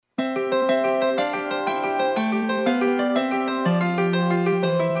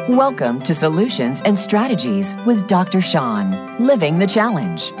Welcome to Solutions and Strategies with Dr. Sean, Living the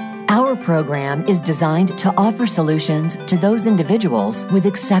Challenge. Our program is designed to offer solutions to those individuals with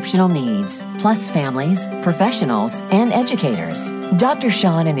exceptional needs, plus families, professionals, and educators. Dr.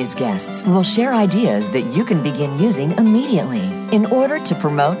 Sean and his guests will share ideas that you can begin using immediately in order to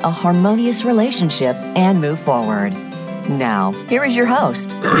promote a harmonious relationship and move forward. Now, here is your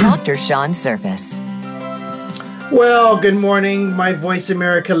host, Dr. Sean Surface. Well, good morning, my Voice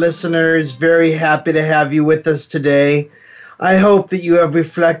America listeners. Very happy to have you with us today. I hope that you have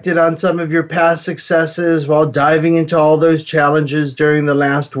reflected on some of your past successes while diving into all those challenges during the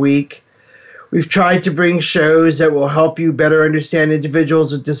last week. We've tried to bring shows that will help you better understand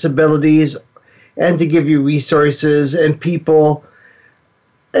individuals with disabilities and to give you resources and people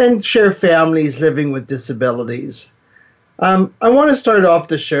and share families living with disabilities. I want to start off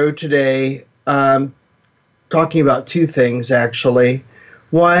the show today talking about two things, actually.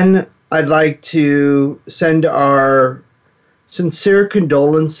 One, I'd like to send our sincere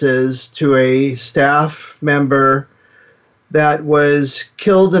condolences to a staff member that was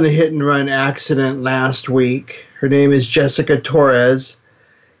killed in a hit-and-run accident last week. Her name is Jessica Torres,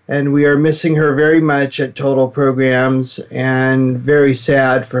 and we are missing her very much at Total Programs and very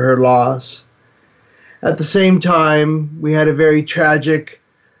sad for her loss. At the same time, we had a very tragic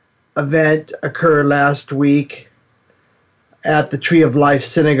event occur last week at the Tree of Life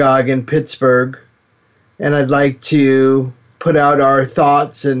Synagogue in Pittsburgh, and I'd like to put out our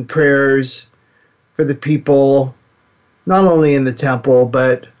thoughts and prayers for the people, not only in the temple,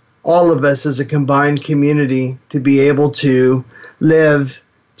 but all of us as a combined community to be able to live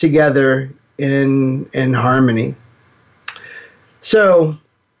together in harmony. So,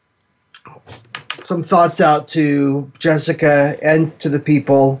 some thoughts out to Jessica and to the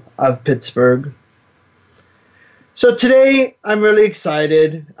people of Pittsburgh. So today, I'm really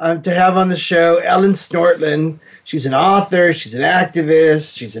excited to have on the show Ellen Snortland. She's an author, she's an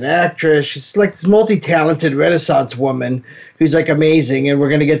activist, she's an actress. She's like this multi-talented Renaissance woman who's like amazing, and we're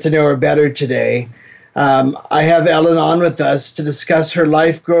going to get to know her better today. I have Ellen on with us to discuss her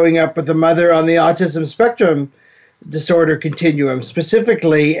life growing up with a mother on the autism spectrum disorder continuum,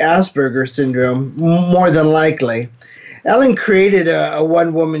 specifically Asperger's syndrome, more than likely. Ellen created a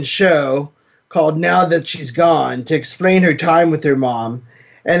one-woman show called Now That She's Gone to explain her time with her mom.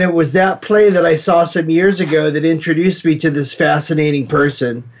 And it was that play that I saw some years ago that introduced me to this fascinating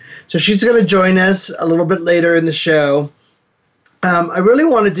person. So she's going to join us a little bit later in the show. I really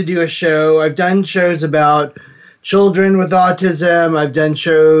wanted to do a show. I've done shows about children with autism. I've done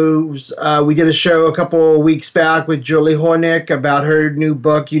shows. We did a show a couple of weeks back with Julie Hornick about her new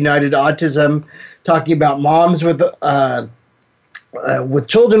book, United Autism, talking about moms with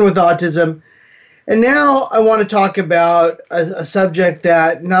children with autism. And now I want to talk about a subject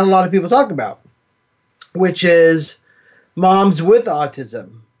that not a lot of people talk about, which is moms with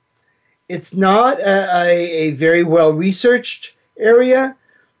autism. It's not a very well-researched area.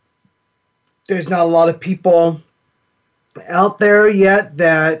 There's not a lot of people out there yet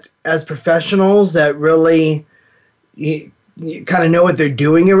that, as professionals, that really you kind of know what they're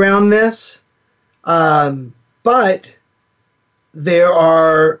doing around this. But there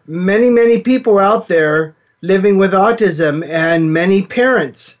are many, many people out there living with autism, and many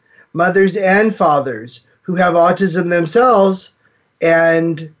parents, mothers and fathers, who have autism themselves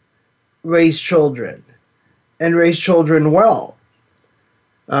and raise children well.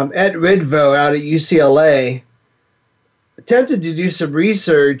 Ed Ridvo out at UCLA attempted to do some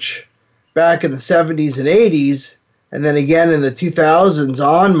research back in the 70s and 80s, and then again in the 2000s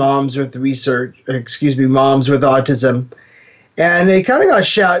on moms with autism, and they kind of got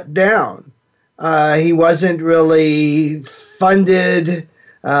shut down. He wasn't really funded.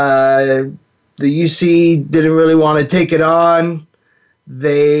 The UC didn't really want to take it on.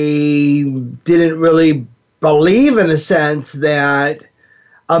 They didn't really believe, in a sense, that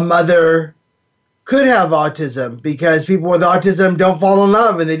a mother could have autism, because people with autism don't fall in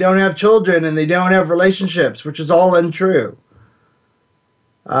love, and they don't have children, and they don't have relationships, which is all untrue.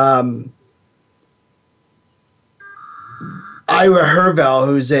 Ira Hervel,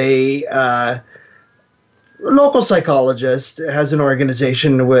 who's a local psychologist, has an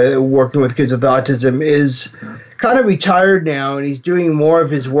organization working with kids with autism, is kind of retired now, and he's doing more of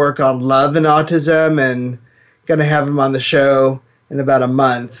his work on love and autism, and going to have him on the show in about a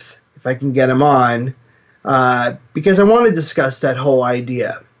month, if I can get him on, because I want to discuss that whole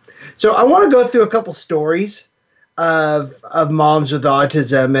idea. So I want to go through a couple stories of moms with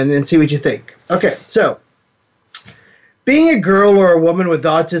autism and see what you think. Okay, so being a girl or a woman with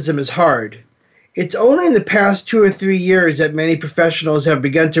autism is hard. It's only in the past 2 or 3 years that many professionals have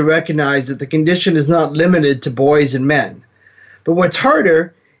begun to recognize that the condition is not limited to boys and men. But what's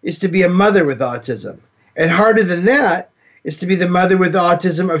harder is to be a mother with autism. And harder than that is to be the mother with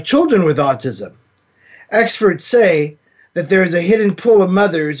autism of children with autism. Experts say that there is a hidden pool of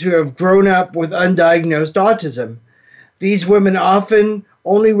mothers who have grown up with undiagnosed autism. These women often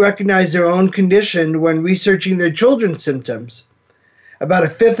only recognize their own condition when researching their children's symptoms. About a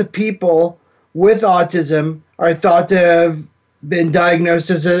fifth of people with autism are thought to have been diagnosed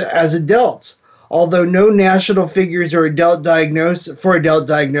as adults, although no national figures or adult diagnosis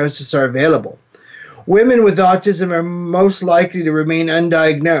are available. Women with autism are most likely to remain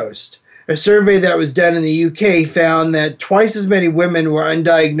undiagnosed. A survey that was done in the UK found that twice as many women were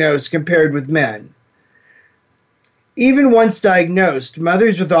undiagnosed compared with men. Even once diagnosed,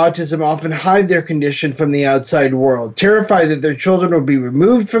 mothers with autism often hide their condition from the outside world, terrified that their children will be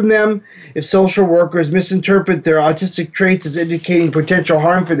removed from them if social workers misinterpret their autistic traits as indicating potential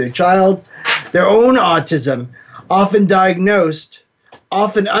harm for their child. Their own autism, often undiagnosed,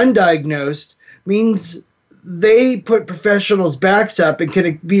 means they put professionals' backs up and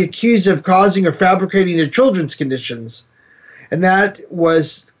can be accused of causing or fabricating their children's conditions. And that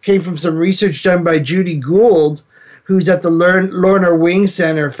came from some research done by Judy Gould, who's at the Lorna Wing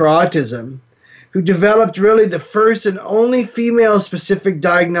Center for Autism, who developed really the first and only female-specific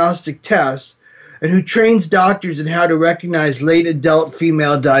diagnostic test, and who trains doctors in how to recognize late adult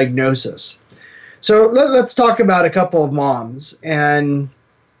female diagnosis. So let's talk about a couple of moms and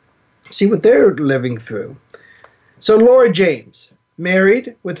see what they're living through. So Laura James,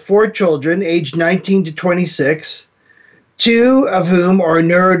 married with 4 children, aged 19 to 26, 2 of whom are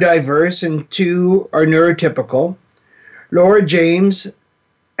neurodiverse and 2 are neurotypical. Laura James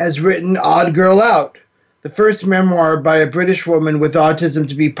has written Odd Girl Out, the first memoir by a British woman with autism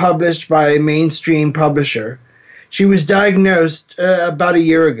to be published by a mainstream publisher. She was diagnosed about a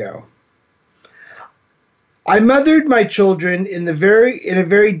year ago. I mothered my children in a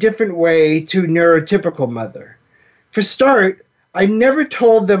very different way to a neurotypical mother. For start, I never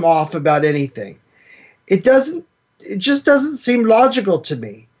told them off about anything. It just doesn't seem logical to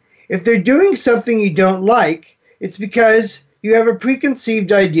me. If they're doing something you don't like, it's because you have a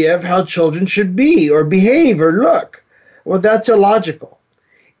preconceived idea of how children should be or behave or look. Well, that's illogical.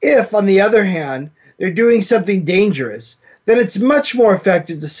 If, on the other hand, they're doing something dangerous, then it's much more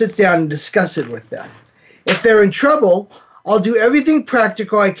effective to sit down and discuss it with them. If they're in trouble, I'll do everything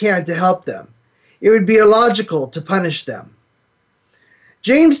practical I can to help them. It would be illogical to punish them.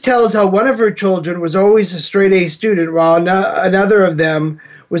 James tells how one of her children was always a straight-A student while another of them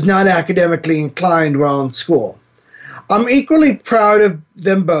was not academically inclined while in school. I'm equally proud of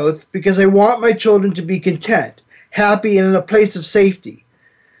them both because I want my children to be content, happy, and in a place of safety.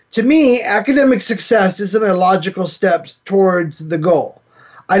 To me, academic success isn't a logical step towards the goal.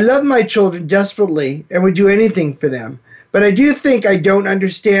 I love my children desperately and would do anything for them, but I do think I don't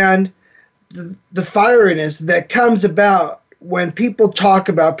understand the fieriness that comes about when people talk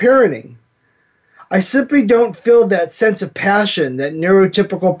about parenting. I simply don't feel that sense of passion that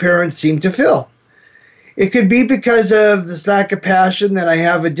neurotypical parents seem to feel. It could be because of this lack of passion that I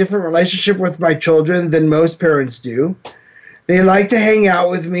have a different relationship with my children than most parents do. They like to hang out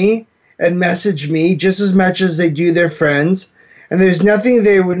with me and message me just as much as they do their friends, and there's nothing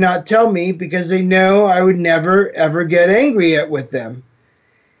they would not tell me because they know I would never, ever get angry with them.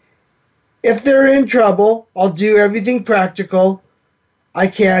 If they're in trouble, I'll do everything practical I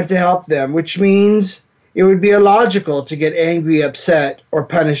can to help them, which means it would be illogical to get angry, upset, or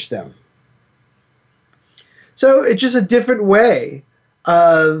punish them. So it's just a different way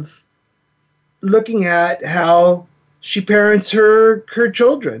of looking at how she parents her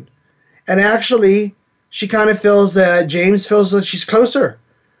children. And actually, she kind of feels that James feels that she's closer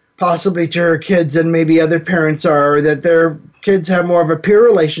possibly to her kids than maybe other parents are, or that their kids have more of a peer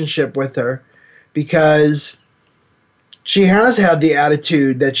relationship with her because she has had the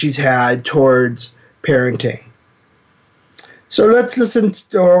attitude that she's had towards parenting. So let's listen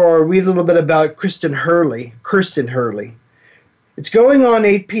to, or read a little bit about Kirsten Hurley. It's going on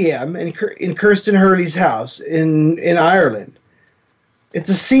 8 p.m. in Kirsten Hurley's house in Ireland. It's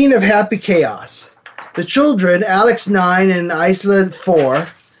a scene of happy chaos. The children, Alex 9 and Isla 4,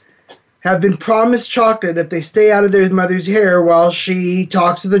 have been promised chocolate if they stay out of their mother's hair while she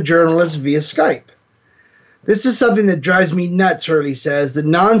talks to the journalist via Skype. This is something that drives me nuts, Hurley says, the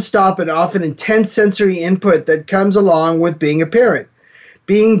nonstop and often intense sensory input that comes along with being a parent.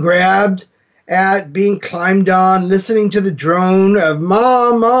 Being grabbed at, being climbed on, listening to the drone of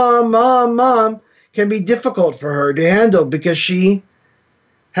mom, mom, mom, mom can be difficult for her to handle because she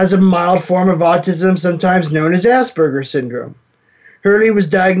has a mild form of autism, sometimes known as Asperger's syndrome. Hurley was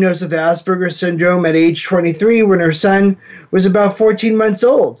diagnosed with Asperger's syndrome at age 23 when her son was about 14 months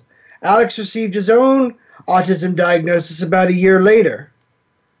old. Alex received his own autism diagnosis about a year later.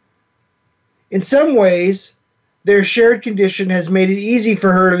 In some ways, their shared condition has made it easy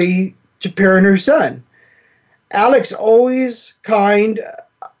for Hurley to parent her son. Alex always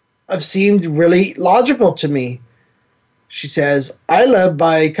seemed really logical to me. She says, Isla,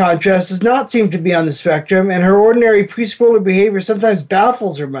 by contrast, does not seem to be on the spectrum, and her ordinary preschooler behavior sometimes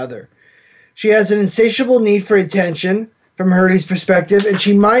baffles her mother. She has an insatiable need for attention from Hurley's perspective, and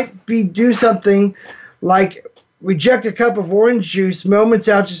she might do something like reject a cup of orange juice moments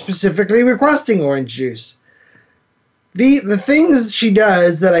after specifically requesting orange juice. The things she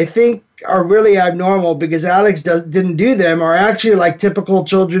does that I think are really abnormal because Alex didn't do them are actually like typical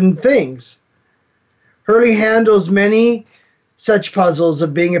children things. Hurley handles many such puzzles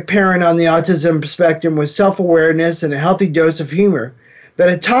of being a parent on the autism spectrum with self-awareness and a healthy dose of humor. But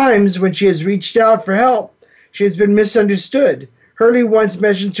at times when she has reached out for help, she has been misunderstood. Hurley once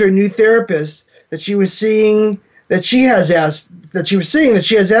mentioned to her new therapist that she was seeing that she has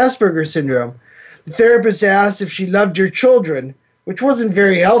Asperger's syndrome. The therapist asked if she loved her children, which wasn't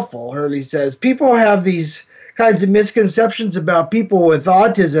very helpful, Hurley says. People have these kinds of misconceptions about people with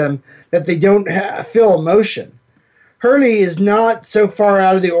autism that they don't feel emotion. Hurley is not so far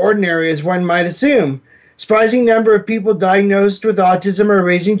out of the ordinary as one might assume. A surprising number of people diagnosed with autism are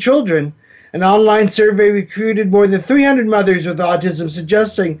raising children. An online survey recruited more than 300 mothers with autism,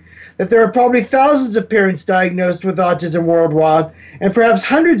 suggesting that there are probably thousands of parents diagnosed with autism worldwide, and perhaps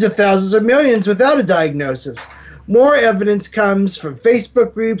hundreds of thousands or millions without a diagnosis. More evidence comes from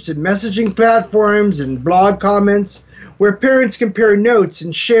Facebook groups and messaging platforms and blog comments where parents compare notes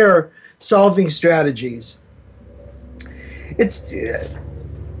and share solving strategies. It's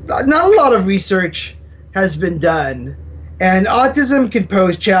not a lot of research has been done, and autism can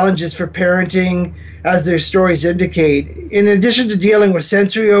pose challenges for parenting, as their stories indicate. In addition to dealing with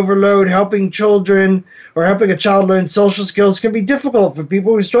sensory overload, helping a child learn social skills can be difficult for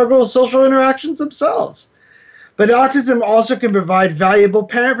people who struggle with social interactions themselves. But autism also can provide valuable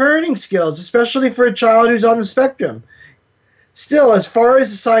parenting skills, especially for a child who's on the spectrum. Still, as far as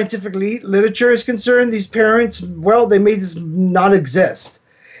the scientific literature is concerned, these parents, well, they may just not exist.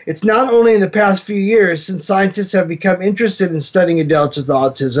 It's not only in the past few years, since scientists have become interested in studying adults with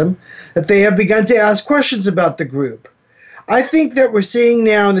autism, that they have begun to ask questions about the group. I think that we're seeing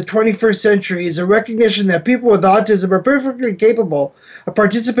now in the 21st century is a recognition that people with autism are perfectly capable of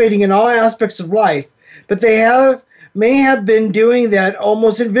participating in all aspects of life, but they may have been doing that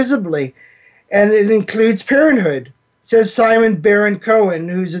almost invisibly, and it includes parenthood, says Simon Baron-Cohen,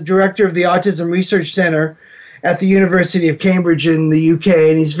 who's the director of the Autism Research Center at the University of Cambridge in the UK,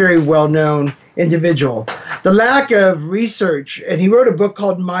 and he's a very well-known individual. The lack of research, and he wrote a book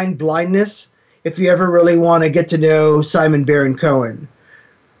called Mind Blindness, if you ever really want to get to know Simon Baron-Cohen.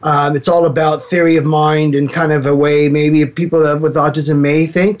 It's all about theory of mind and kind of a way maybe people with autism may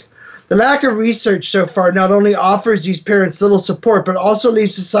think. The lack of research so far not only offers these parents little support, but also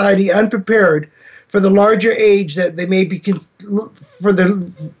leaves society unprepared for the larger age that they may be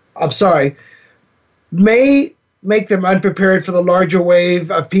may make them unprepared for the larger wave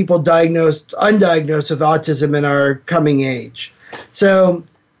of people undiagnosed with autism in our coming age. So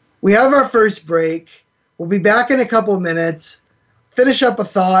we have our first break. We'll be back in a couple of minutes, finish up a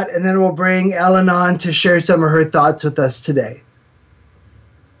thought, and then we'll bring Ellen on to share some of her thoughts with us today.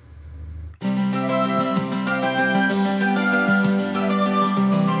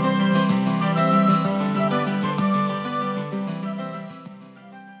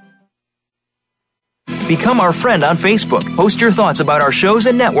 Become our friend on Facebook. Post your thoughts about our shows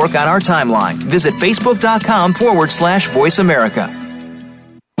and network on our timeline. Visit Facebook.com/Voice America.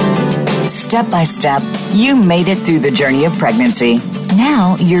 Step by step, you made it through the journey of pregnancy.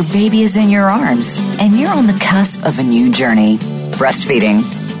 Now your baby is in your arms, and you're on the cusp of a new journey, breastfeeding.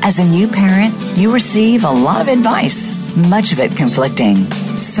 As a new parent, you receive a lot of advice, much of it conflicting,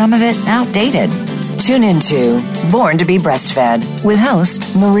 some of it outdated. Tune into Born to be Breastfed with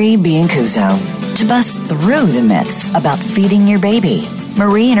host Marie Biancuzzo to bust through the myths about feeding your baby.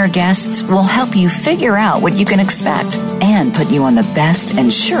 Marie and her guests will help you figure out what you can expect and put you on the best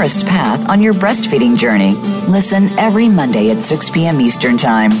and surest path on your breastfeeding journey. Listen every Monday at 6 p.m. Eastern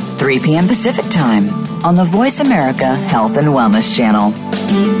Time, 3 p.m. Pacific Time on the Voice America Health and Wellness Channel.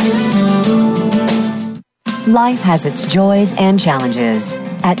 Life has its joys and challenges.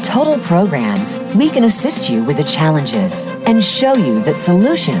 At Total Programs, we can assist you with the challenges and show you that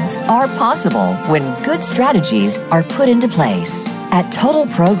solutions are possible when good strategies are put into place. At Total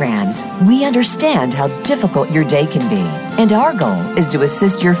Programs, we understand how difficult your day can be, and our goal is to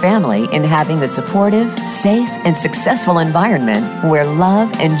assist your family in having the supportive, safe, and successful environment where love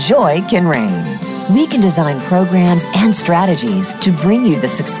and joy can reign. We can design programs and strategies to bring you the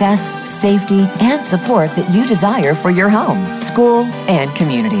success, safety, and support that you desire for your home, school, and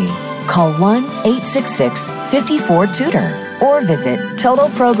community. Call 1-866-54-TUTOR or visit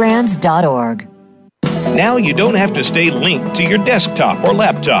totalprograms.org. Now you don't have to stay linked to your desktop or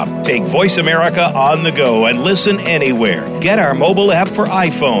laptop. Take Voice America on the go and listen anywhere. Get our mobile app for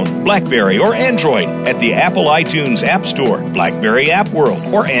iPhone, BlackBerry, or Android at the Apple iTunes App Store, BlackBerry App World,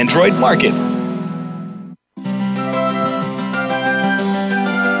 or Android Market.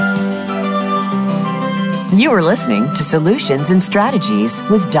 You are listening to Solutions and Strategies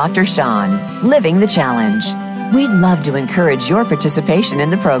with Dr. Sean, Living the Challenge. We'd love to encourage your participation in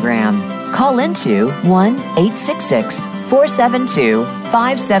the program. Call into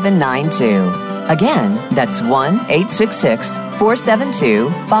 1-866-472-5792. Again, that's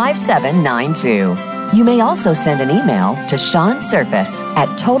 1-866-472-5792. You may also send an email to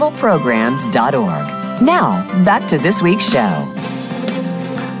seansurface@totalprograms.org. Now, back to this week's show.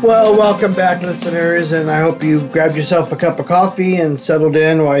 Well, welcome back, listeners, and I hope you grabbed yourself a cup of coffee and settled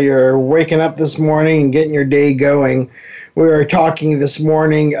in while you're waking up this morning and getting your day going. We are talking this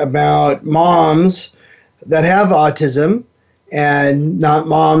morning about moms that have autism, and not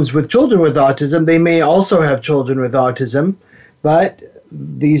moms with children with autism. They may also have children with autism, but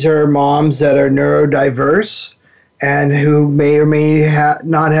these are moms that are neurodiverse and who may or may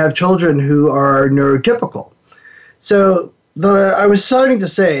not have children who are neurotypical. So I was starting to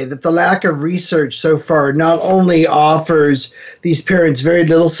say that the lack of research so far not only offers these parents very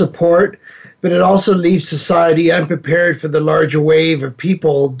little support, but it also leaves society unprepared for the larger wave of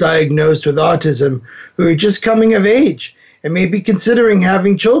people diagnosed with autism who are just coming of age and may be considering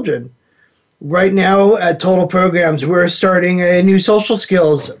having children. Right now at Total Programs, we're starting a new social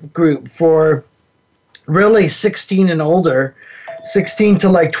skills group for really 16 and older, 16 to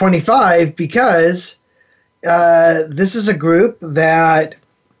like 25, because this is a group that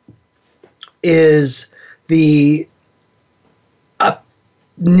is the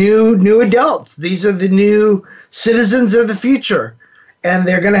new adults. These are the new citizens of the future, and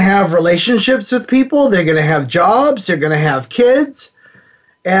they're going to have relationships with people. They're going to have jobs. They're going to have kids,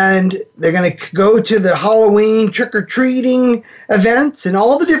 and they're going to go to the Halloween trick-or-treating events and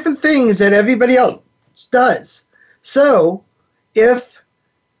all the different things that everybody else does. So if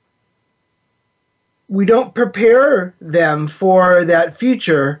we don't prepare them for that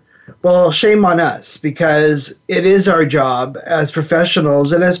future, well, shame on us, because it is our job as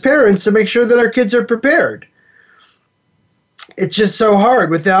professionals and as parents to make sure that our kids are prepared. It's just so hard.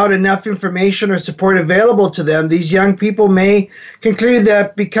 Without enough information or support available to them, these young people may conclude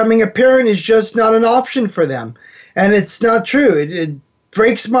that becoming a parent is just not an option for them. And it's not true. It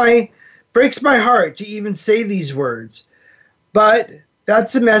breaks my heart to even say these words. But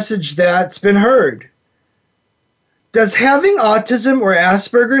that's a message that's been heard. Does having autism or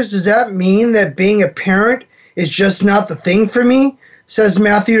Asperger's, does that mean that being a parent is just not the thing for me? Says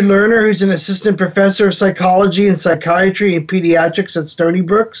Matthew Lerner, who's an assistant professor of psychology and psychiatry and pediatrics at Stony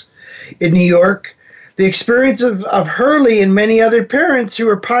Brook in New York. The experience of Hurley and many other parents who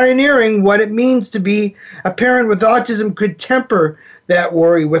are pioneering what it means to be a parent with autism could temper that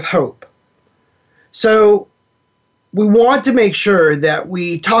worry with hope. So we want to make sure that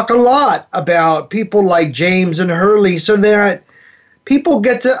we talk a lot about people like James and Hurley so that people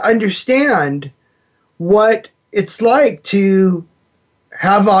get to understand what it's like to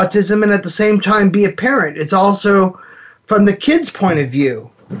have autism and at the same time be a parent. It's also from the kid's point of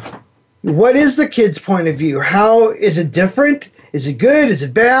view. What is the kid's point of view? How is it different? Is it good? Is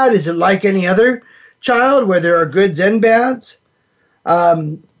it bad? Is it like any other child where there are goods and bads?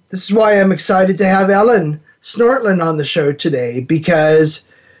 This is why I'm excited to have Ellen Snortland on the show today, because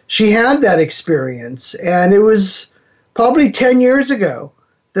she had that experience, and it was probably 10 years ago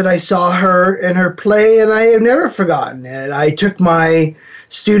that I saw her in her play, and I have never forgotten it. I took my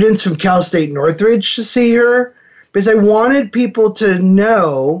students from Cal State Northridge to see her because I wanted people to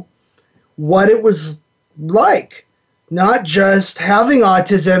know what it was like, not just having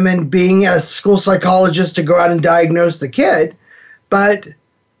autism and being a school psychologist to go out and diagnose the kid, but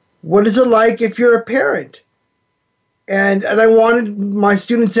what is it like if you're a parent? And I wanted my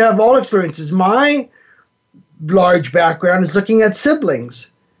students to have all experiences. My large background is looking at siblings.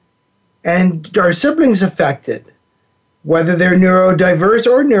 And are siblings affected, whether they're neurodiverse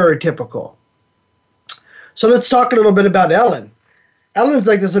or neurotypical? So let's talk a little bit about Ellen. Ellen's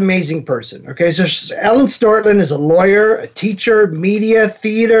like this amazing person. Okay, so Ellen Stortland is a lawyer, a teacher, media,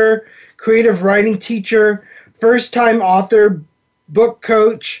 theater, creative writing teacher, first-time author, book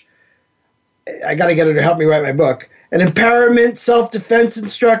coach. I got to get her to help me write my book. An empowerment, self-defense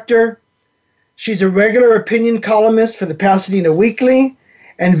instructor. She's a regular opinion columnist for the Pasadena Weekly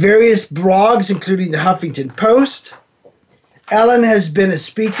and various blogs, including the Huffington Post. Ellen has been a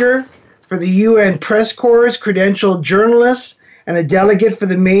speaker for the UN Press Corps, credentialed journalist, and a delegate for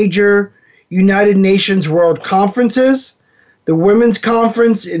the major United Nations World Conferences, the Women's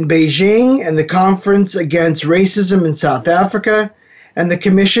Conference in Beijing, and the Conference Against Racism in South Africa, and the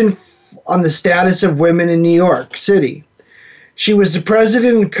Commission on the Status of Women in New York City. She was the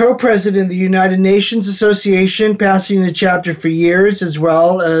president and co-president of the United Nations Association Pasadena chapter for years, as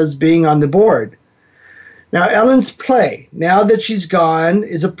well as being on the board. Now, Ellen's play, Now That She's Gone,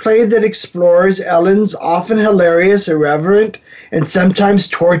 is a play that explores Ellen's often hilarious, irreverent, and sometimes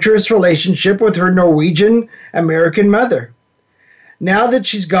torturous relationship with her Norwegian-American mother. Now That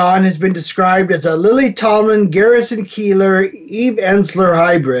She's Gone has been described as a Lily Tomlin, Garrison Keillor, Eve Ensler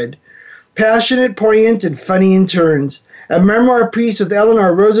hybrid, passionate, poignant, and funny in turns. A memoir piece with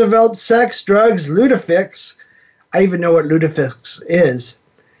Eleanor Roosevelt, sex, drugs, ludifix. I even know what ludifix is.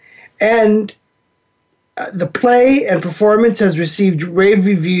 And the play and performance has received rave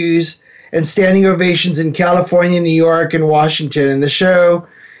reviews and standing ovations in California, New York, and Washington. And the show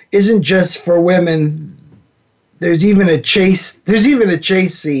isn't just for women. There's even a chase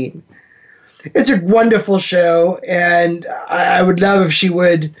scene. It's a wonderful show, and I would love if she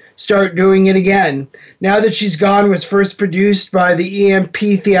would start doing it again. Now That She's Gone was first produced by the EMP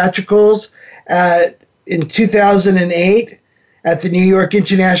Theatricals in 2008 at the New York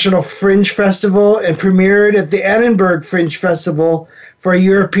International Fringe Festival and premiered at the Edinburgh Fringe Festival for a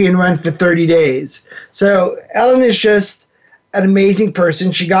European run for 30 days. So Ellen is just an amazing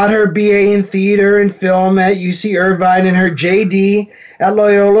person. She got her BA in theater and film at UC Irvine and her JD at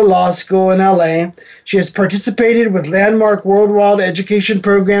Loyola Law School in LA. She has participated with landmark worldwide education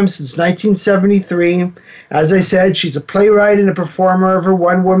programs since 1973. As I said, she's a playwright and a performer of her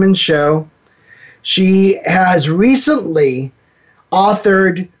one-woman show. She has recently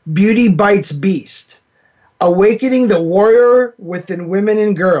authored Beauty Bites Beast, Awakening the Warrior Within Women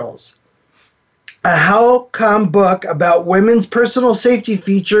and Girls, a how-come book about women's personal safety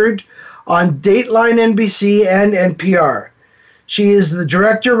featured on Dateline NBC and NPR. She is the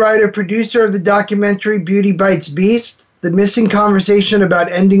director, writer, producer of the documentary Beauty Bites Beast, The Missing Conversation About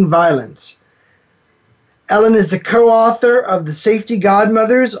Ending Violence. Ellen is the co-author of The Safety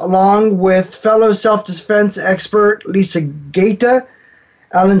Godmothers, along with fellow self-defense expert Lisa Gaeta.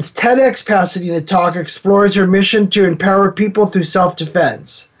 Ellen's TEDx Pasadena talk explores her mission to empower people through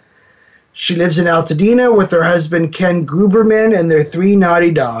self-defense. She lives in Altadena with her husband Ken Gruberman and their 3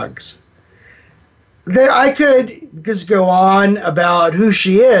 naughty dogs. I could just go on about who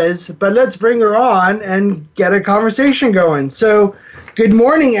she is, but let's bring her on and get a conversation going. So, good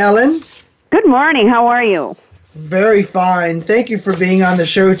morning, Ellen. Good morning. How are you? Very fine. Thank you for being on the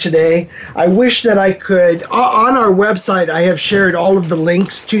show today. I wish that I could, on our website, I have shared all of the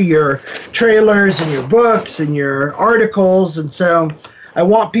links to your trailers and your books and your articles, and so I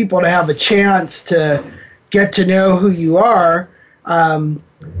want people to have a chance to get to know who you are, and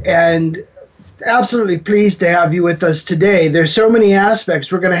absolutely pleased to have you with us today. There's so many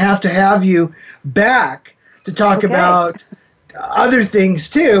aspects. We're going to have you back to talk about other things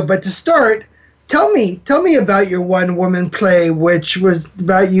too. But to start, tell me about your one-woman play, which was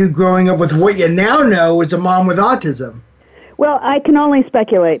about you growing up with what you now know as a mom with autism. Well, I can only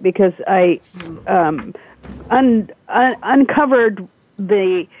speculate because I uncovered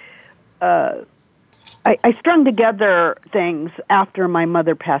the. I strung together things after my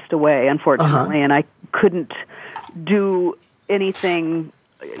mother passed away, unfortunately, and I couldn't do anything,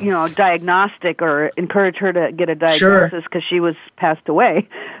 diagnostic or encourage her to get a diagnosis because she was passed away.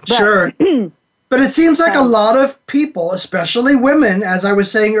 But, sure. But it seems like a lot of people, especially women, as I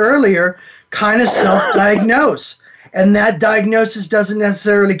was saying earlier, kind of self-diagnose. And that diagnosis doesn't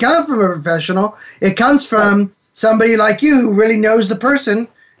necessarily come from a professional. It comes from somebody like you who really knows the person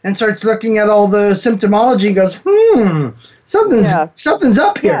and starts looking at all the symptomology and goes, something's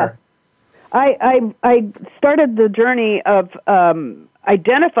up here. Yeah. I started the journey of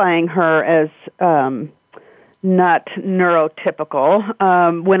identifying her as not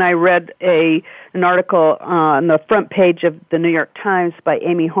neurotypical when I read an article on the front page of the New York Times by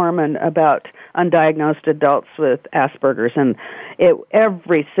Amy Harmon about undiagnosed adults with Asperger's, and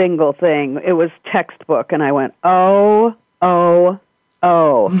every single thing, it was textbook, and I went,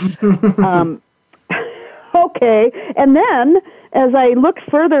 okay. And then as I looked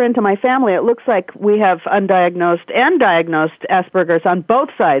further into my family, it looks like we have undiagnosed and diagnosed Asperger's on both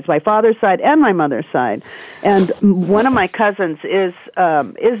sides, my father's side and my mother's side. And one of my cousins is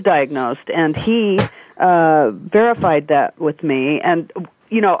diagnosed, and he verified that with me. And,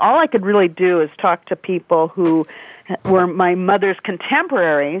 all I could really do is talk to people who were my mother's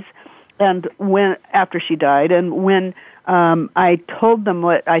contemporaries, and after she died, and when I told them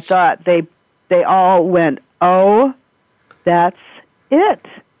what I thought, they all went, "Oh, that's it.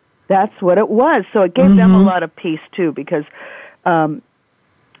 That's what it was." So it gave them a lot of peace, too, because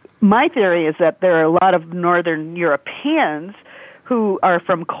my theory is that there are a lot of Northern Europeans who are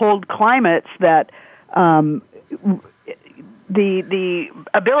from cold climates that the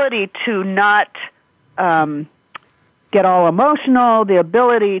ability to not get all emotional, the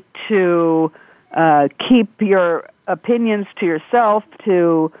ability to keep your opinions to yourself,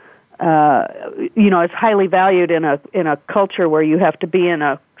 to is highly valued in a culture where you have to be in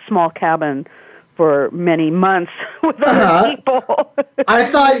a small cabin for many months with other people. I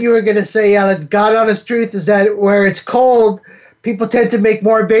thought you were going to say, God honest truth is that where it's cold, people tend to make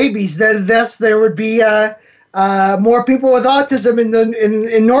more babies. Then thus there would be more people with autism in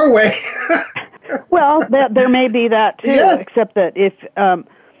Norway. Well, there may be that too. Yes. Except that if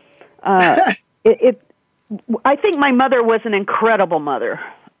I think my mother was an incredible mother.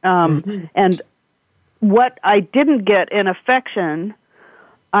 And what I didn't get in affection,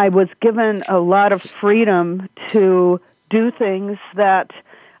 I was given a lot of freedom to do things that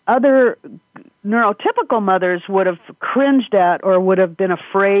other neurotypical mothers would have cringed at or would have been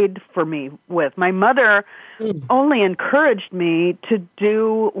afraid for me with. My mother only encouraged me to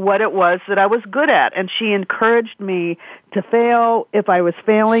do what it was that I was good at, and she encouraged me to fail if I was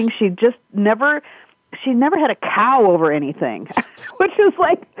failing. She never had a cow over anything, which is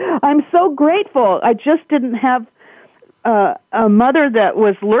like, I'm so grateful. I just didn't have a mother that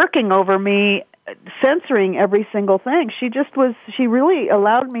was lurking over me, censoring every single thing. She really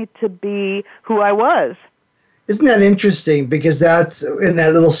allowed me to be who I was. Isn't that interesting? Because that's in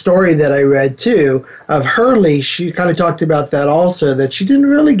that little story that I read too of Hurley. She kind of talked about that also, that she didn't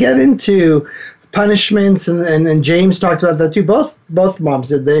really get into punishments, and James talked about that too. Both moms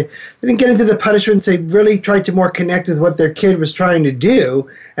did. They didn't get into the punishments. They really tried to more connect with what their kid was trying to do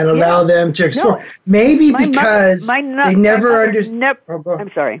and allow them to explore. No. Maybe because they never understood.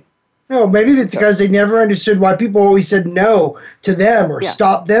 I'm sorry. No, maybe it's because they never understood why people always said no to them or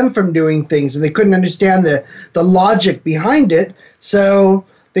stopped them from doing things, and they couldn't understand the logic behind it. So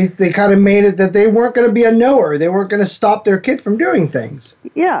they kind of made it that they weren't going to be a knower. They weren't going to stop their kid from doing things.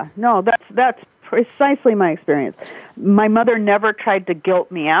 Yeah, no, that's precisely my experience. My mother never tried to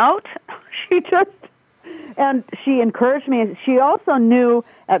guilt me out. She encouraged me. She also knew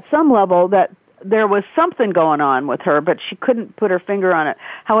at some level that there was something going on with her, but she couldn't put her finger on it.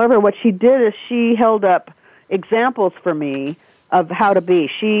 However, what she did is she held up examples for me of how to be.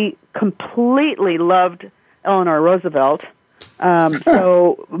 She completely loved Eleanor Roosevelt.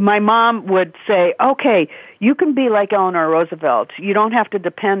 So my mom would say, okay, you can be like Eleanor Roosevelt. You don't have to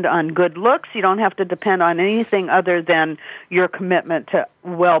depend on good looks. You don't have to depend on anything other than your commitment to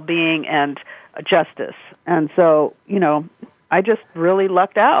well-being and justice. And so, I just really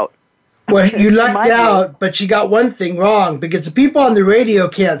lucked out. Well, you lucked out, but you got one thing wrong, because the people on the radio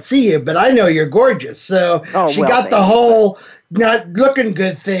can't see you, but I know you're gorgeous. So she got the whole not looking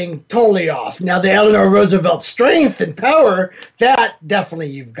good thing totally off. Now, the Eleanor Roosevelt strength and power, that definitely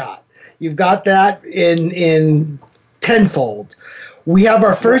you've got. You've got that in tenfold. We have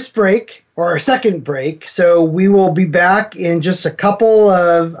our first break, or our second break, so we will be back in just a couple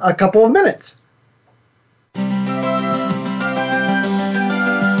of minutes.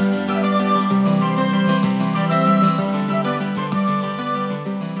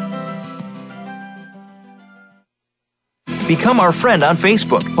 Become our friend on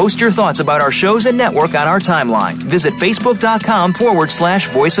Facebook. Post your thoughts about our shows and network on our timeline. Visit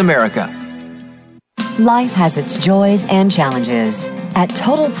Facebook.com/Voice America. Life has its joys and challenges. At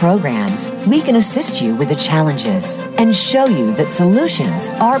Total Programs, we can assist you with the challenges and show you that solutions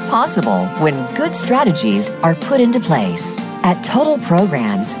are possible when good strategies are put into place. At Total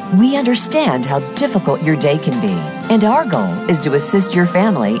Programs, we understand how difficult your day can be, and our goal is to assist your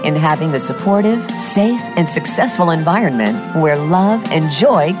family in having the supportive, safe, and successful environment where love and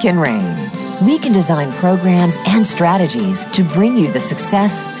joy can reign. We can design programs and strategies to bring you the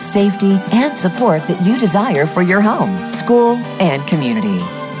success, safety, and support that you desire for your home, school, and community.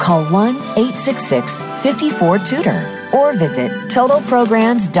 Call 1-866-54-TUTOR or visit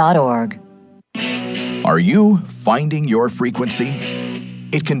totalprograms.org. Are you finding your frequency?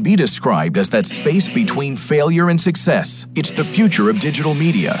 It can be described as that space between failure and success. It's the future of digital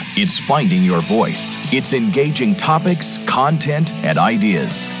media. It's finding your voice. It's engaging topics, content, and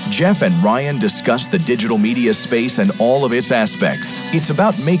ideas. Jeff and Ryan discuss the digital media space and all of its aspects. It's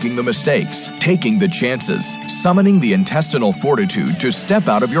about making the mistakes, taking the chances, summoning the intestinal fortitude to step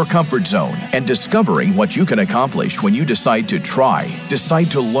out of your comfort zone, and discovering what you can accomplish when you decide to try, decide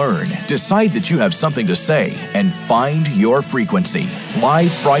to learn, decide that you have something to say, and find your frequency.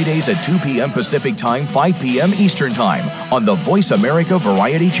 Live Fridays at 2 p.m. Pacific Time, 5 p.m. Eastern Time on the Voice America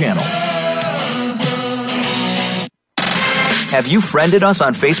Variety Channel. Have you friended us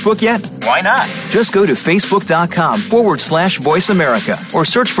on Facebook yet? Why not? Just go to facebook.com/Voice America or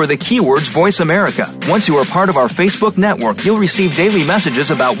search for the keywords Voice America. Once you are part of our Facebook network, you'll receive daily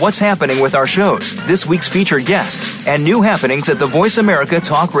messages about what's happening with our shows, this week's featured guests, and new happenings at the Voice America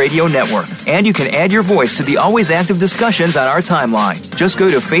Talk Radio Network. And you can add your voice to the always active discussions on our timeline. Just go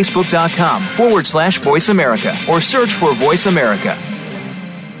to facebook.com/Voice America or search for Voice America.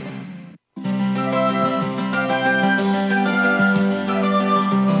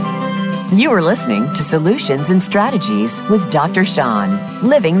 You are listening to Solutions and Strategies with Dr. Sean,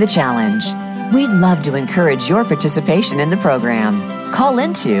 Living the Challenge. We'd love to encourage your participation in the program. Call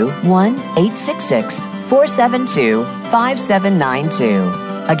into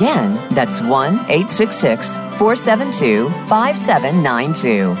 1-866-472-5792. Again, that's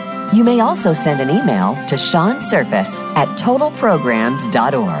 1-866-472-5792. You may also send an email to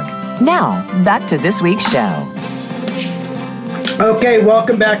seansurface@totalprograms.org. Now, back to this week's show. Okay,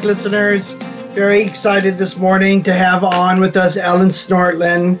 welcome back, listeners. Very excited this morning to have on with us Ellen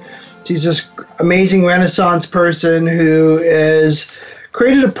Snortland. She's this amazing Renaissance person who has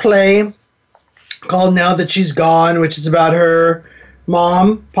created a play called Now That She's Gone, which is about her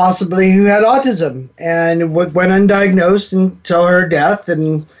mom, possibly, who had autism and went undiagnosed until her death.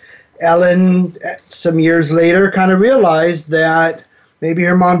 And Ellen, some years later, kind of realized that maybe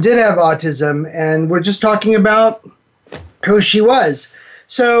her mom did have autism. And we're just talking about who she was.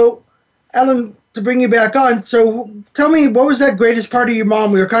 So, Ellen, to bring you back on, so tell me, what was that greatest part of your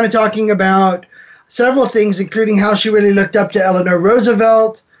mom? We were kind of talking about several things, including how she really looked up to Eleanor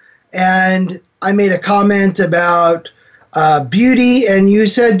Roosevelt, and I made a comment about beauty, and you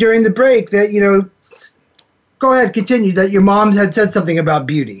said during the break that, go ahead, continue, that your mom had said something about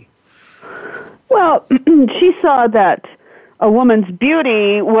beauty. Well, she saw that a woman's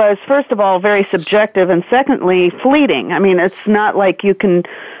beauty was, first of all, very subjective, and secondly, fleeting. I mean, it's not like you can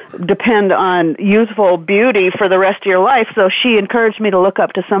depend on youthful beauty for the rest of your life. So she encouraged me to look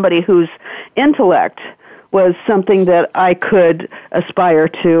up to somebody whose intellect was something that I could aspire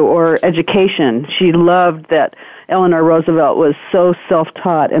to, or education. She loved that Eleanor Roosevelt was so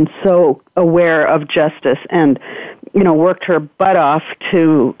self-taught and so aware of justice, and worked her butt off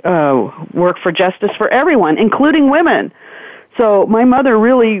to work for justice for everyone, including women. So my mother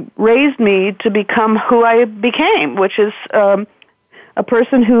really raised me to become who I became, which is a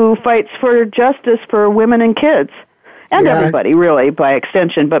person who fights for justice for women and kids, and everybody, really, by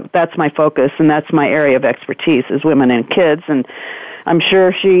extension. But that's my focus, and that's my area of expertise, is women and kids. And I'm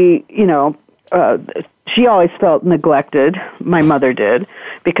sure she, she always felt neglected, my mother did,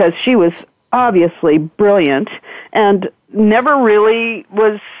 because she was obviously brilliant and never really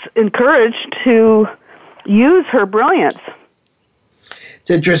was encouraged to use her brilliance. It's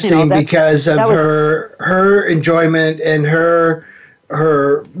interesting because of her enjoyment and her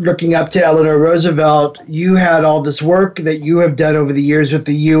looking up to Eleanor Roosevelt. You had all this work that you have done over the years with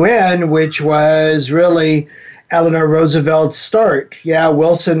the UN, which was really Eleanor Roosevelt's start. Yeah,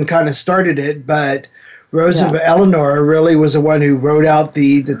 Wilson kind of started it, but Eleanor really was the one who wrote out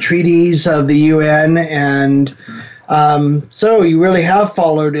the treaties of the UN, and so you really have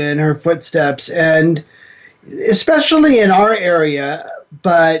followed in her footsteps, and especially in our area.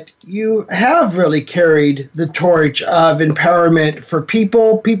 But you have really carried the torch of empowerment for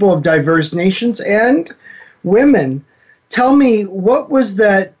people of diverse nations and women. Tell me, what was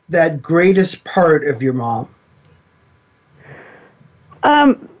that greatest part of your mom?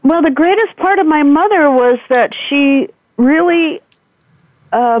 Well, the greatest part of my mother was that she really,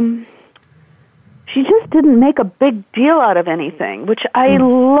 she just didn't make a big deal out of anything, which I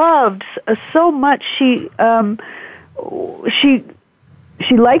loved so much. She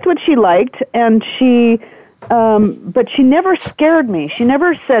liked what she liked, and but she never scared me. She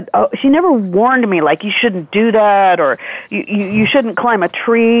never said, she never warned me, like, you shouldn't do that, or you shouldn't climb a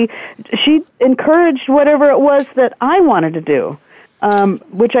tree. She encouraged whatever it was that I wanted to do,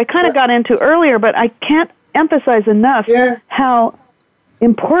 which I kind of got into earlier, but I can't emphasize enough how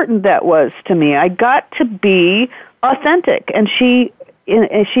important that was to me. I got to be authentic, and she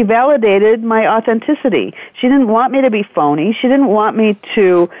she validated my authenticity. She didn't want me to be phony. She didn't want me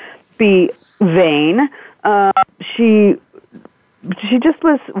to be vain. She just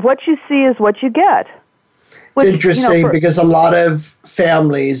was, what you see is what you get. Which, it's interesting because a lot of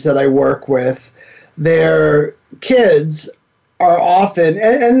families that I work with, their kids are often,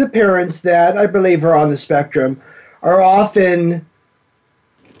 and the parents that I believe are on the spectrum, are often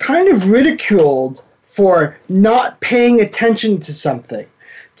kind of ridiculed for not paying attention to something,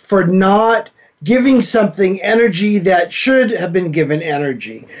 for not giving something energy that should have been given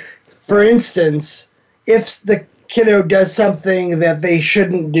energy. For instance, if the kiddo does something that they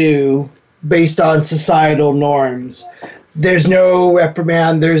shouldn't do based on societal norms, there's no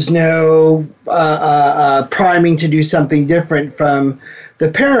reprimand, there's no priming to do something different from the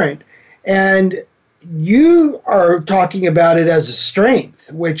parent. And you are talking about it as a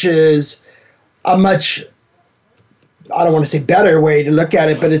strength, which is a much, I don't want to say better way to look at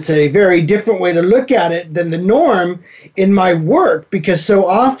it, but it's a very different way to look at it than the norm in my work, because so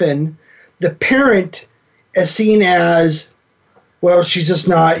often the parent is seen as, well, she's just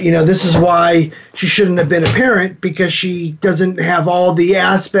not, this is why she shouldn't have been a parent, because she doesn't have all the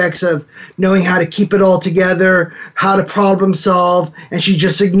aspects of knowing how to keep it all together, how to problem solve, and she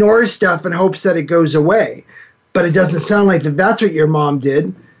just ignores stuff and hopes that it goes away. But it doesn't sound like that's what your mom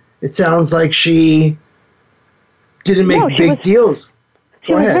did. It sounds like she didn't make big deals.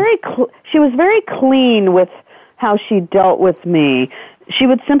 She was very clean with how she dealt with me. She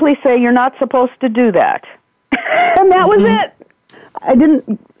would simply say, "You're not supposed to do that," and that was it.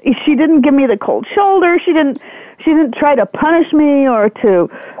 She didn't give me the cold shoulder. She didn't try to punish me or to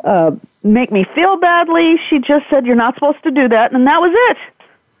make me feel badly. She just said, "You're not supposed to do that," and that was it.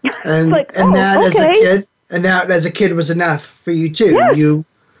 And that as a kid was enough for you too. Yes.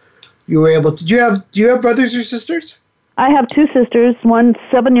 You were able to. Do you have brothers or sisters? I have two sisters. One's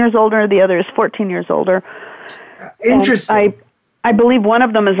 7 years older. The other is 14 years older. Interesting. I believe one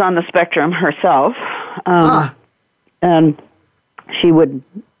of them is on the spectrum herself. And she would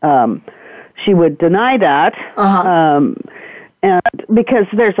deny that, and because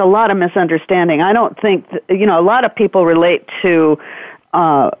there's a lot of misunderstanding. I don't think a lot of people relate to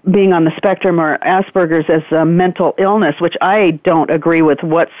being on the spectrum or Asperger's as a mental illness, which I don't agree with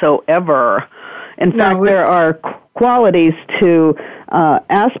whatsoever. In fact, there are qualities to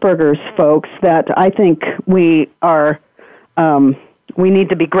Asperger's folks that I think we need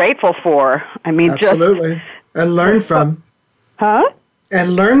to be grateful for. I mean, absolutely, and learn from. Huh?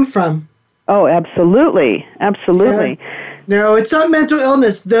 And learn from. Oh, absolutely. Absolutely. Yeah. No, it's not mental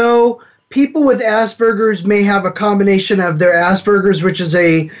illness, though. People with Asperger's may have a combination of their Asperger's, which is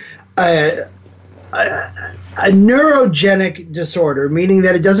a neurogenic disorder, meaning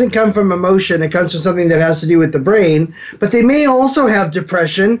that it doesn't come from emotion, it comes from something that has to do with the brain, but they may also have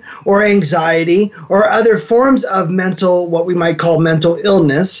depression or anxiety or other forms of what we might call mental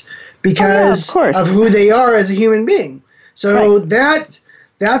illness, because of who they are as a human being. So that's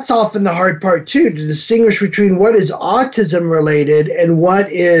often the hard part, too, to distinguish between what is autism-related and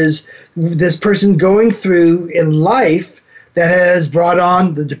what is this person going through in life that has brought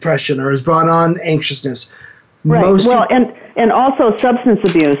on the depression or has brought on anxiousness. Right. And also substance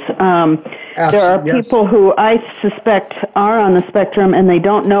abuse. There are people who I suspect are on the spectrum and they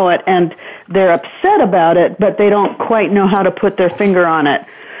don't know it, and they're upset about it, but they don't quite know how to put their finger on it.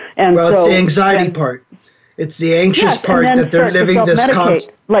 And it's the anxiety part. It's the anxious part that they're living this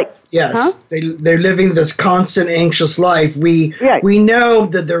constant. They're living this constant anxious life. We know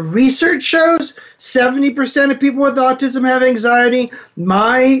that the research shows 70% of people with autism have anxiety.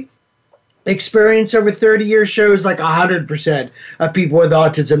 My experience over 30 years shows like 100% of people with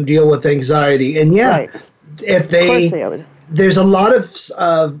autism deal with anxiety. And there's a lot of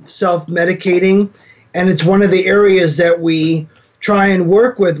self-medicating, and it's one of the areas that we try and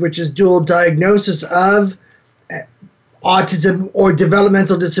work with, which is dual diagnosis of autism or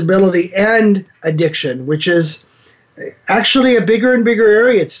developmental disability and addiction, which is actually a bigger and bigger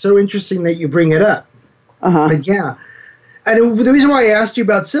area. It's so interesting that you bring it up. But yeah. And the reason why I asked you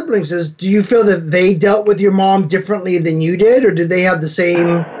about siblings is, do you feel that they dealt with your mom differently than you did, or did they have the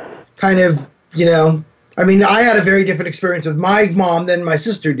same kind of, I mean, I had a very different experience with my mom than my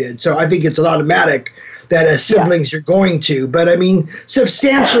sister did, so I think it's an automatic that as siblings you're going to. But I mean,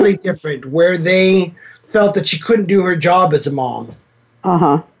 substantially different, where they felt that she couldn't do her job as a mom.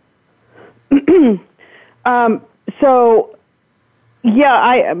 My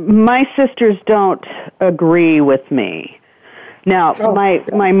sisters don't agree with me. Now,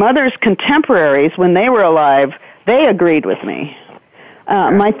 my mother's contemporaries, when they were alive, they agreed with me.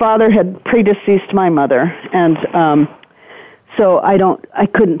 My father had predeceased my mother, and so I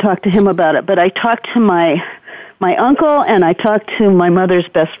couldn't talk to him about it. But I talked to my uncle, and I talked to my mother's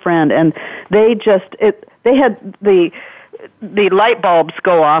best friend, and they had the light bulbs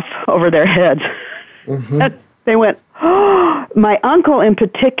go off over their heads. Mm-hmm. They went, oh! My uncle in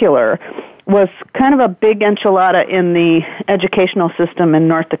particular was kind of a big enchilada in the educational system in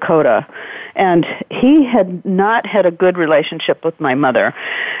North Dakota. And he had not had a good relationship with my mother.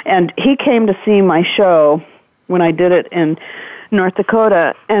 And he came to see my show when I did it in North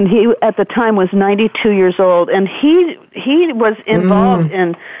Dakota, and he at the time was 92 years old, and he was involved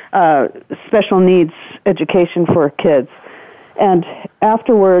in special needs education for kids. And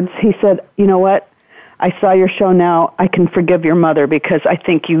afterwards he said, you know what? I saw your show now. I can forgive your mother because I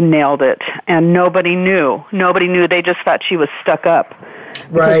think you nailed it. And nobody knew. They just thought she was stuck up.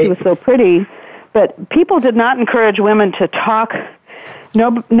 Because she was so pretty. But people did not encourage women to talk.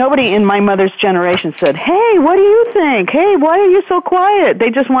 Nobody in my mother's generation said, hey, what do you think? Hey, why are you so quiet?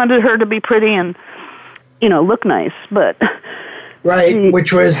 They just wanted her to be pretty and, look nice. But right,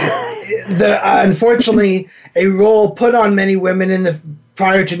 which was, unfortunately, a role put on many women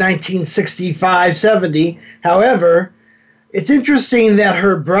prior to 1965-70. However, it's interesting that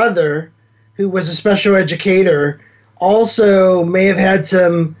her brother, who was a special educator, also may have had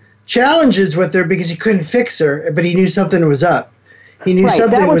some challenges with her because he couldn't fix her, but he knew something was up. He knew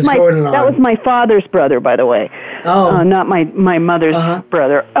something was going on. That was my father's brother, by the way. Oh. Not my mother's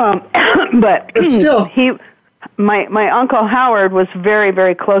brother. But still. My Uncle Howard was very,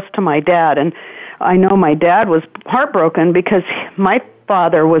 very close to my dad, and I know my dad was heartbroken because my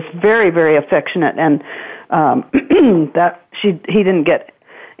father was very, very affectionate, and he didn't get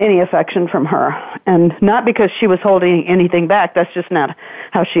any affection from her, and not because she was holding anything back. That's just not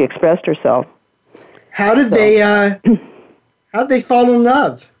how she expressed herself. How did how'd they fall in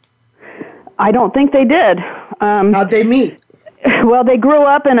love? I don't think they did. How'd they meet? Well, they grew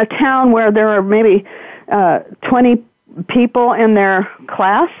up in a town where there were maybe 20 people in their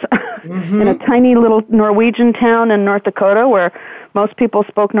class, in a tiny little Norwegian town in North Dakota where most people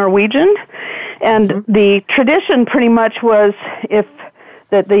spoke Norwegian. And the tradition pretty much was if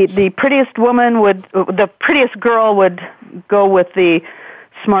the prettiest the prettiest girl would go with the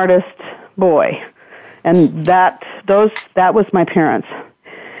smartest boy. And that was my parents.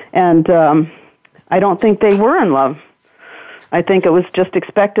 And I don't think they were in love. I think it was just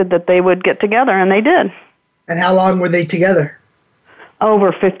expected that they would get together, and they did. And how long were they together?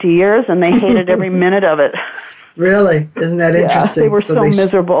 Over 50 years, and they hated every minute of it. Really? Isn't that interesting? They were so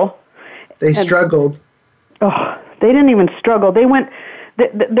miserable. They struggled. Oh, they didn't even struggle. They went.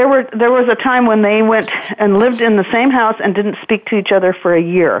 There was a time when they went and lived in the same house and didn't speak to each other for a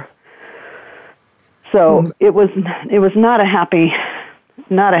year. So it was not a happy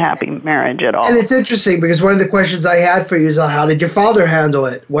marriage at all. And it's interesting because one of the questions I had for you is, how did your father handle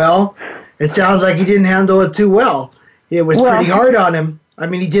it? Well, it sounds like he didn't handle it too well. It was pretty hard on him. I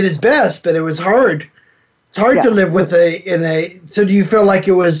mean, he did his best, but it was hard. It's hard to live with so do you feel like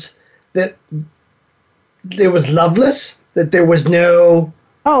it was loveless? That there was no...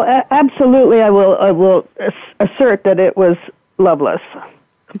 Oh, absolutely. I will assert that it was loveless.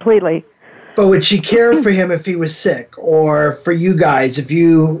 Completely. But would she care for him if he was sick, or for you guys if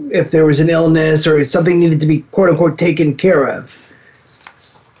there was an illness or something needed to be quote unquote taken care of?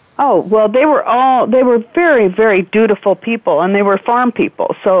 Oh, well, they were very, very dutiful people, and they were farm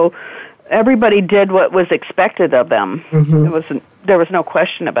people. So everybody did what was expected of them. There was no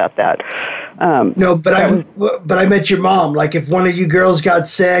question about that. No, but I met your mom. Like, if one of you girls got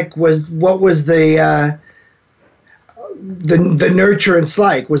sick, what was the nurturance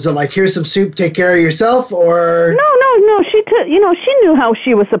like? Was it like, here's some soup, take care of yourself, or? No. She knew how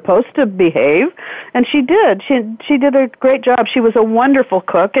she was supposed to behave, and she did. She did a great job. She was a wonderful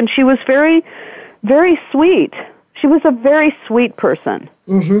cook, and she was very, very sweet. She was a very sweet person.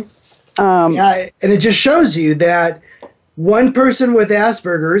 And it just shows you that one person with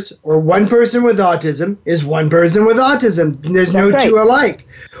Asperger's or one person with autism is one person with autism. There's no two alike.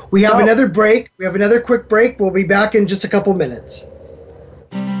 We have another break. We have another quick break. We'll be back in just a couple minutes.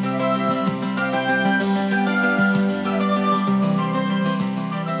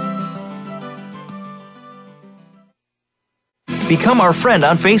 Become our friend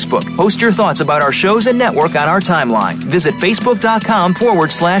on Facebook. Post your thoughts about our shows and network on our timeline. Visit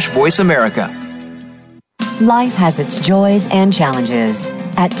facebook.com/Voice America. Life has its joys and challenges.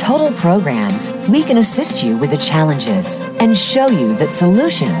 At Total Programs, we can assist you with the challenges and show you that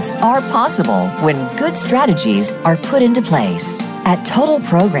solutions are possible when good strategies are put into place. At Total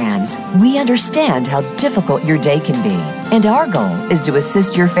Programs, we understand how difficult your day can be, and our goal is to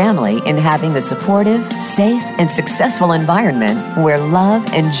assist your family in having the supportive, safe, and successful environment where love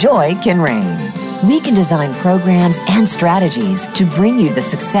and joy can reign. We can design programs and strategies to bring you the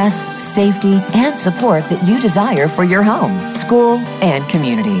success, safety, and support that you desire for your home, school, and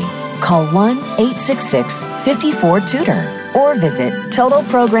community. Call 1-866-54-TUTOR or visit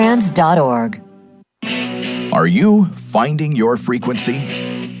totalprograms.org. Are you finding your frequency?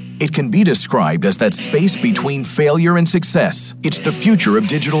 It can be described as that space between failure and success. It's the future of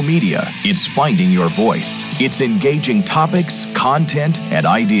digital media. It's finding your voice. It's engaging topics, content, and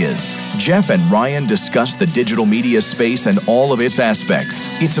ideas. Jeff and Ryan discuss the digital media space and all of its aspects.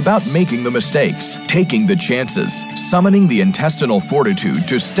 It's about making the mistakes, taking the chances, summoning the intestinal fortitude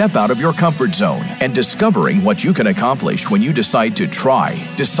to step out of your comfort zone, and discovering what you can accomplish when you decide to try,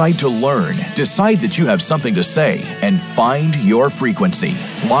 decide to learn, decide that you have something to say, and find your frequency.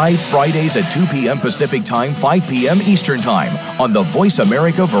 Live Fridays at 2 p.m. Pacific Time, 5 p.m. Eastern Time on the Voice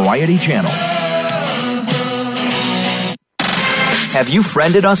America Variety Channel. Have you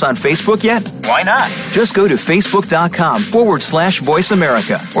friended us on Facebook yet? Why not? Just go to facebook.com/Voice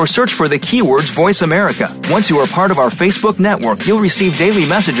America or search for the keywords Voice America. Once you are part of our Facebook network, you'll receive daily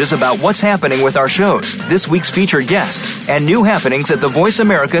messages about what's happening with our shows, this week's featured guests, and new happenings at the Voice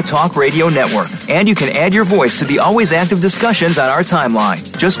America Talk Radio Network. And you can add your voice to the always active discussions on our timeline.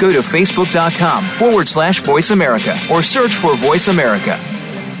 Just go to facebook.com/Voice America or search for Voice America.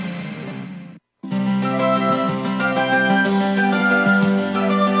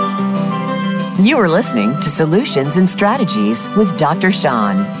 You are listening to Solutions and Strategies with Dr.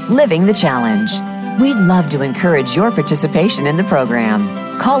 Sean, Living the Challenge. We'd love to encourage your participation in the program.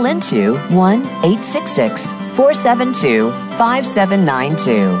 Call into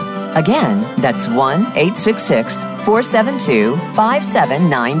 1-866-472-5792. Again, that's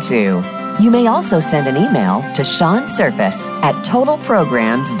 1-866-472-5792. You may also send an email to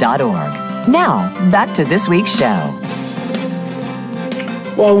seansurface@totalprograms.org. Now, back to this week's show.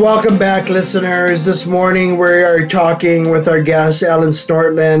 Well, welcome back, listeners. This morning we are talking with our guest, Ellen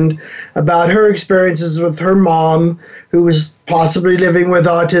Stortland, about her experiences with her mom, who was possibly living with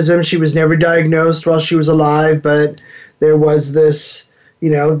autism. She was never diagnosed while she was alive, but there was this,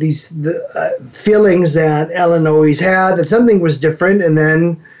 these feelings that Ellen always had, that something was different. And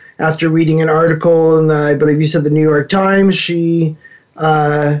then after reading an article, and I believe you said the New York Times, she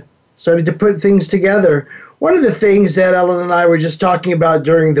started to put things together. One of the things that Ellen and I were just talking about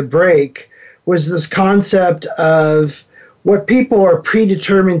during the break was this concept of what people are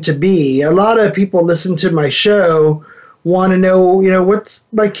predetermined to be. A lot of people listen to my show want to know, what's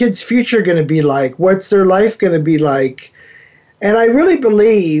my kid's future going to be like? What's their life going to be like? And I really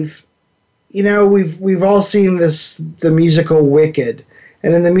believe, we've all seen the musical Wicked.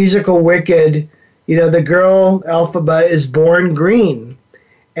 And in the musical Wicked, the girl, Elphaba, is born green.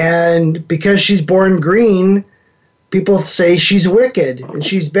 And because she's born green, people say she's wicked and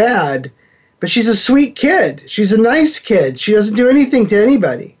she's bad. But she's a sweet kid. She's a nice kid. She doesn't do anything to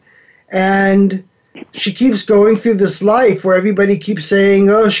anybody. And she keeps going through this life where everybody keeps saying,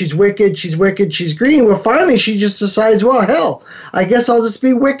 oh, she's wicked, she's green. Well, finally, she just decides, well, hell, I guess I'll just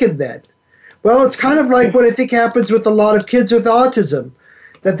be wicked then. Well, it's kind of like what I think happens with a lot of kids with autism.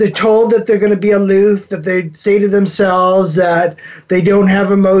 That they're told that they're going to be aloof, that they say to themselves that they don't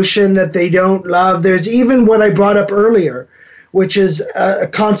have emotion, that they don't love. There's even what I brought up earlier, which is a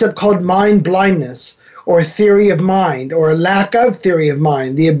concept called mind blindness, or theory of mind, or a lack of theory of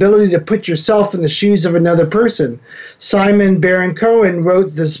mind, the ability to put yourself in the shoes of another person. Simon Baron-Cohen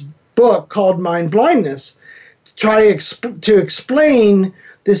wrote this book called Mind Blindness to try to explain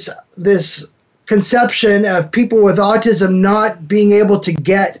this conception of people with autism not being able to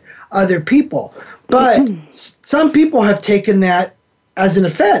get other people. But some people have taken that as an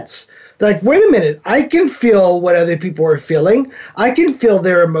offense. Like, wait a minute, I can feel what other people are feeling. I can feel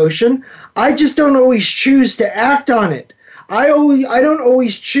their emotion. I just don't always choose to act on it. I don't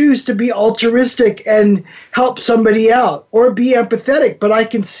always choose to be altruistic and help somebody out or be empathetic, but I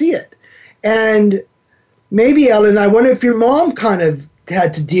can see it. And maybe, Ellen, I wonder if your mom kind of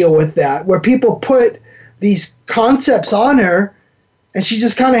had to deal with that, where people put these concepts on her and she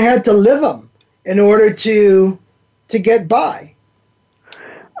just kind of had to live them in order to get by.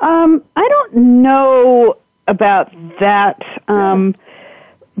 I don't know about that,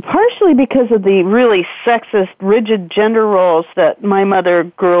 partially because of the really sexist, rigid gender roles that my mother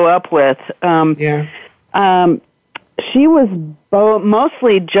grew up with. She was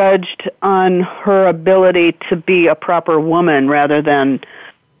mostly judged on her ability to be a proper woman rather than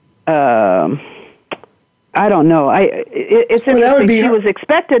I don't know. It's interesting. She was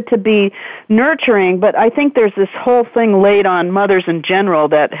expected to be nurturing, but I think there's this whole thing laid on mothers in general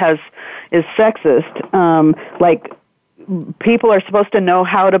that is sexist. Like people are supposed to know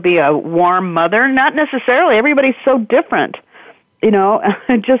how to be a warm mother. Not necessarily. Everybody's so different. You know,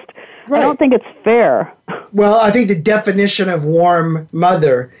 just right. I don't think it's fair. Well, I think the definition of warm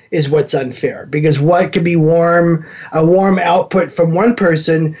mother is what's unfair, because what could be warm, a warm output from one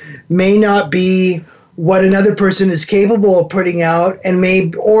person may not be what another person is capable of putting out, and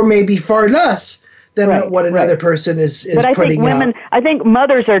maybe far less than what another person is but I putting think women, out. I think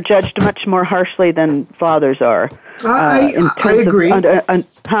mothers are judged much more harshly than fathers are. I agree.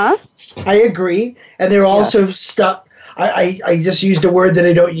 I agree. And they're also stuck. I just used a word that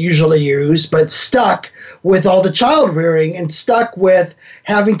I don't usually use, but stuck with all the child rearing and stuck with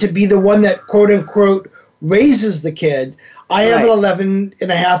having to be the one that, quote unquote, raises the kid. I have an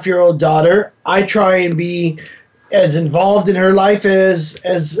 11-and-a-half-year-old daughter. I try and be as involved in her life as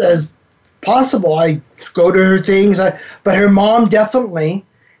possible. I go to her things, but her mom definitely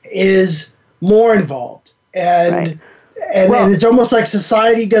is more involved. And it's almost like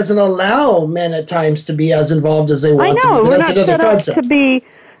society doesn't allow men at times to be as involved as they want to be. But we're not set up to be,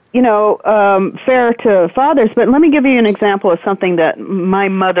 fair to fathers. But let me give you an example of something that my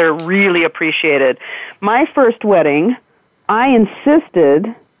mother really appreciated. My first wedding, I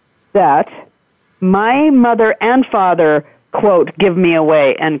insisted that my mother and father, quote, give me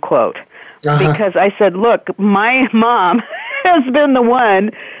away, end quote. Because I said, look, my mom has been the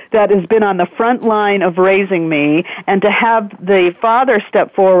one that has been on the front line of raising me, and to have the father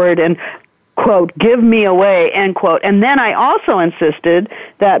step forward and, quote, give me away, end quote. And then I also insisted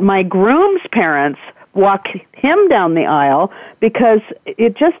that my groom's parents walk him down the aisle, because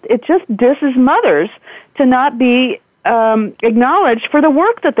it just disses mothers to not be acknowledged for the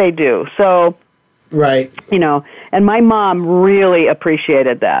work that they do. So, right. And my mom really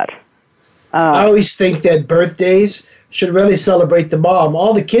appreciated that. I always think that birthdays should really celebrate the mom.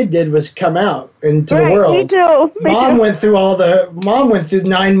 All the kid did was come out into the world. Me too. Mom went through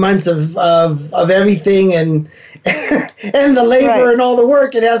 9 months of everything and and the labor and all the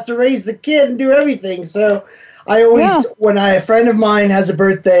work it has to raise the kid and do everything. So I always, when a friend of mine has a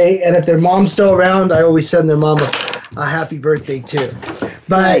birthday, and if their mom's still around, I always send their mom a happy birthday too.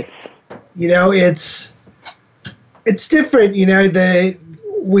 But it's different.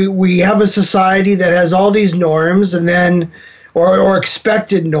 We have a society that has all these norms, and then or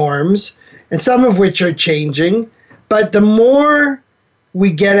expected norms, and some of which are changing. But the more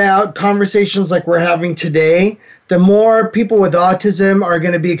we get out conversations like we're having today, the more people with autism are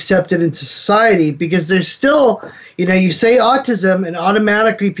going to be accepted into society, because there's still, you say autism and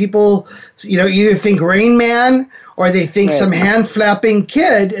automatically people, either think Rain Man or they think some hand flapping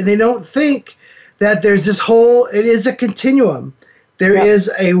kid, and they don't think that there's this it is a continuum. There is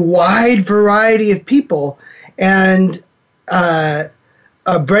a wide variety of people, and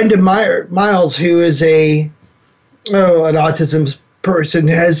Brenda Miles, who is an autism person,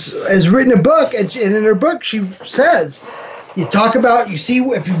 has written a book, and in her book she says,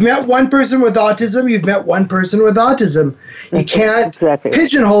 if you've met one person with autism, you've met one person with autism. You can't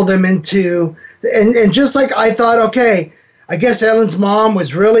pigeonhole them into, and just like I thought, okay, I guess Ellen's mom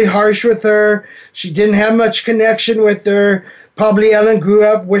was really harsh with her. She didn't have much connection with her. Probably Ellen grew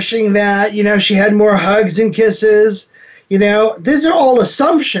up wishing that, she had more hugs and kisses. These are all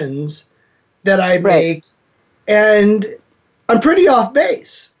assumptions that I make, and I'm pretty off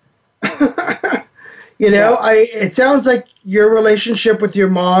base. It sounds like your relationship with your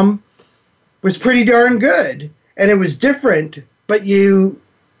mom was pretty darn good, and it was different, but you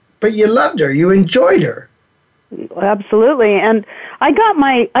loved her. You enjoyed her. Absolutely, and I got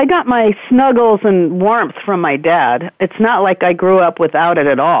my snuggles and warmth from my dad. It's not like I grew up without it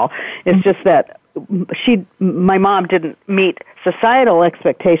at all. It's just that my mom didn't meet societal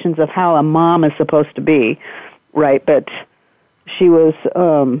expectations of how a mom is supposed to be, right? But she was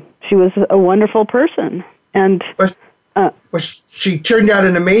a wonderful person, and she turned out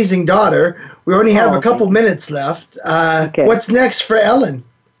an amazing daughter. We only have a couple minutes left. What's next for Ellen?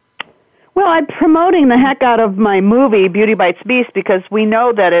 Well, I'm promoting the heck out of my movie, Beauty Bites Beast, because we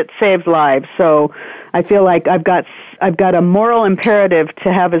know that it saves lives. So I feel like I've got a moral imperative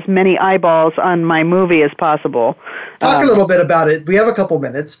to have as many eyeballs on my movie as possible. Talk a little bit about it. We have a couple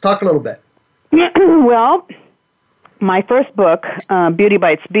minutes. Talk a little bit. Well, my first book, Beauty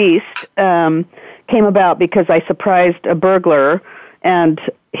Bites Beast, came about because I surprised a burglar, and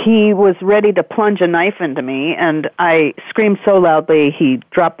he was ready to plunge a knife into me, and I screamed so loudly he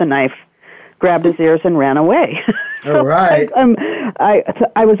dropped the knife, grabbed his ears, and ran away. All right.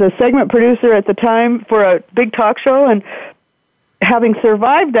 I was a segment producer at the time for a big talk show, and having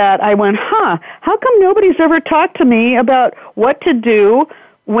survived that, I went, how come nobody's ever talked to me about what to do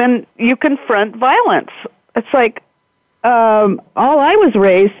when you confront violence? It's like, all I was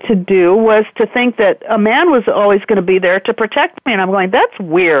raised to do was to think that a man was always going to be there to protect me, and I'm going, that's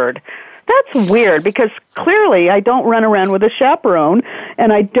weird. That's weird, because clearly I don't run around with a chaperone,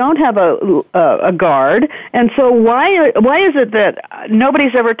 and I don't have a guard, and so why is it that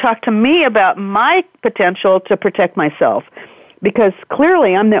nobody's ever talked to me about my potential to protect myself? Because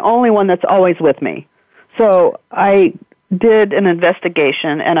clearly I'm the only one that's always with me. So I did an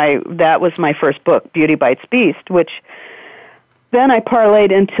investigation, and that was my first book, Beauty Bites Beast, which then I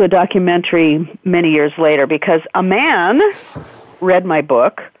parlayed into a documentary many years later, because a man read my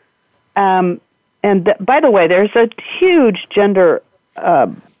book. And by the way, there's a huge gender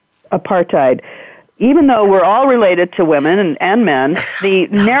apartheid. Even though we're all related to women and men, the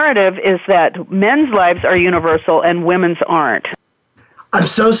narrative is that men's lives are universal and women's aren't. I'm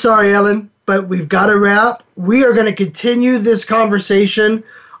so sorry, Ellen, but we've got to wrap. We are going to continue this conversation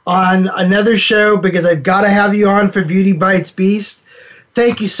on another show, because I've got to have you on for Beauty Bites Beast.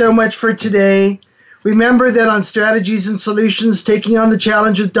 Thank you so much for today. Remember that on Strategies and Solutions, Taking on the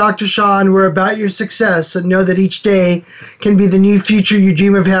Challenge with Dr. Sean, we're about your success, and know that each day can be the new future you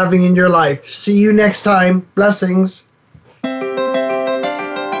dream of having in your life. See you next time. Blessings.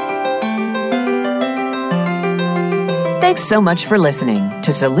 Thanks so much for listening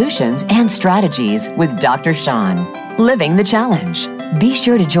to Solutions and Strategies with Dr. Sean, Living the Challenge. Be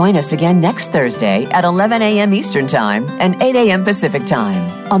sure to join us again next Thursday at 11 a.m. Eastern Time and 8 a.m. Pacific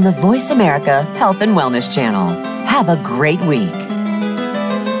Time on the Voice America Health and Wellness Channel. Have a great week.